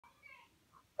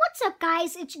What's up,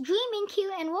 guys? It's Dreaming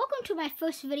here, and welcome to my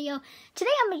first video.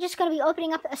 Today I'm just going to be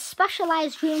opening up a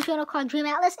specialized dream channel called Dream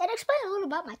Atlas and explain a little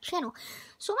about my channel.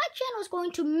 So my channel is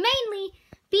going to mainly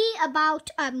be about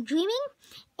dreaming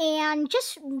and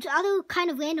just other kind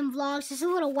of random vlogs. It's a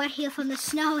little wet here from the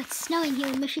snow. It's snowing here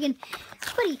in Michigan.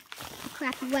 It's pretty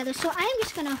crappy weather. So I'm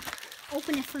just going to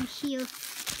open it from here.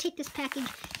 Take this package.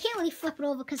 Can't really flip it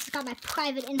over because it's got my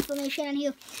private information on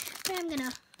here. But I'm going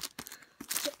to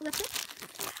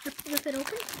rip it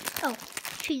open. Oh,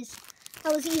 jeez.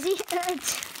 That was easy. Is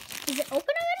it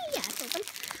open already? Yeah, it's open.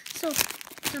 So,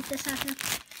 dump this out here.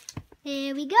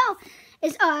 There we go.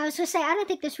 I was going to say, I don't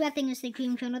think this red thing is the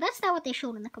dream journal. That's not what they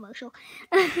showed in the commercial.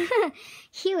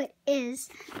 Here it is.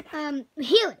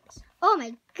 Here it is. Oh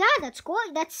my god, that's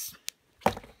gorgeous. That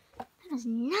is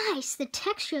nice. The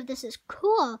texture of this is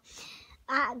cool.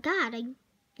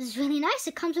 This is really nice.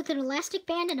 It comes with an elastic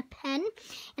band and a pen,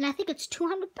 and I think it's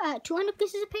 200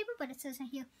 pieces of paper, but it says in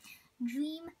here,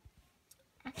 Dream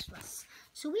Atlas.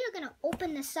 So we are going to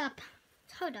open this up.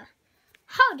 It's hard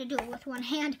to do it with one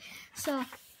hand. So,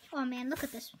 oh man, look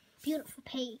at this beautiful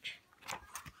page.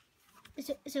 Is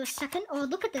there a second? Oh,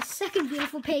 look at this second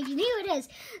beautiful page, and here it is.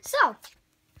 So,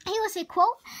 here is a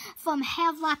quote from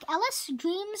Havelock Ellis.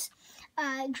 Dreams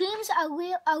are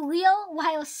real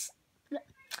while...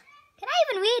 Can I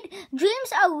even read?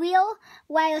 Dreams are real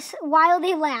while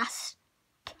they last.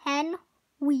 Can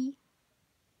we?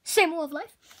 Symbol of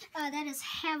life. That is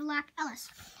Havelock Ellis.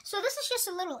 So this is just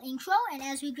a little intro, and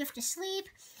as we drift to sleep,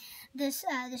 this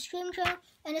dream journal,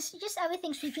 and it's just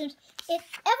everything sweet dreams.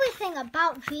 Everything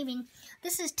about dreaming.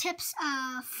 This is tips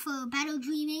for better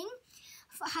dreaming,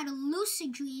 for how to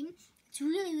lucid dream. It's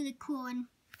really, really cool. And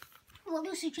what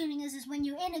lucid dreaming is when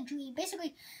you're in a dream.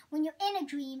 Basically, when you're in a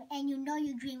dream and you know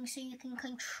you're dreaming, so you can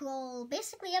control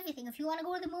basically everything. If you want to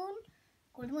go to the moon,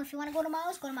 go to the moon. If you want to go to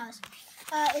Mars, go to Mars.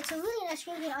 It's a really nice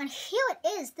dream. And here it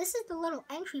is. This is the little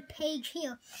entry page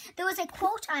here. There was a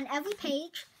quote on every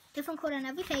page, different quote on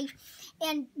every page,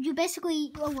 and you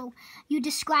basically, you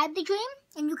describe the dream,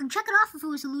 and you can check it off if it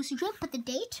was a lucid dream. Put the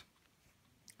date.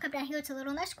 Come down here. It's a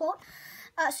little nice quote.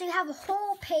 So you have a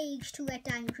whole page to write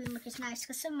down your dream, which is nice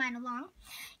because some of mine are long.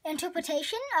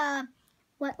 Interpretation,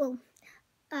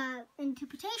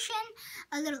 interpretation,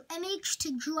 a little image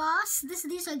to draw. So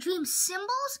these are dream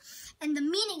symbols and the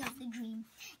meaning of the dream.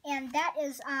 And that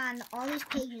is on all these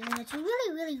pages, and it's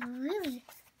really, really,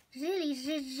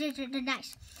 really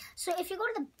nice. So if you go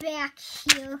to the back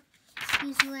here,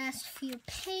 these last few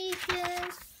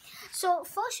pages. So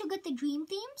first you get the dream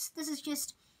themes. This is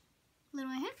just a little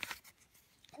right here.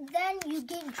 Then you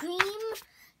get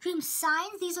dream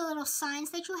signs. These are little signs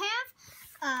that you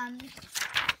have,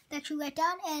 that you write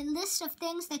down, and lists of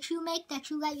things that you make, that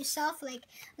you write yourself, like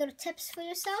little tips for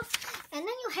yourself. And then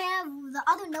you have the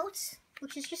other notes,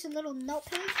 which is just a little note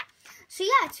page. So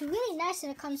yeah, it's really nice,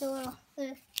 and it comes a little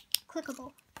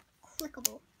clickable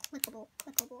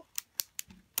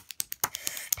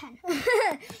pen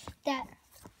that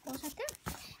goes up there.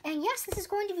 And yes, this is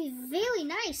going to be very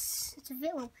nice. It's a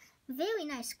very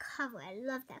nice cover. I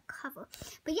love that cover.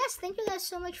 But yes, thank you guys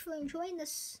so much for enjoying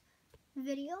this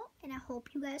video, and I hope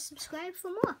you guys subscribe for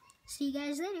more. See you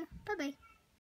guys later. Bye-bye.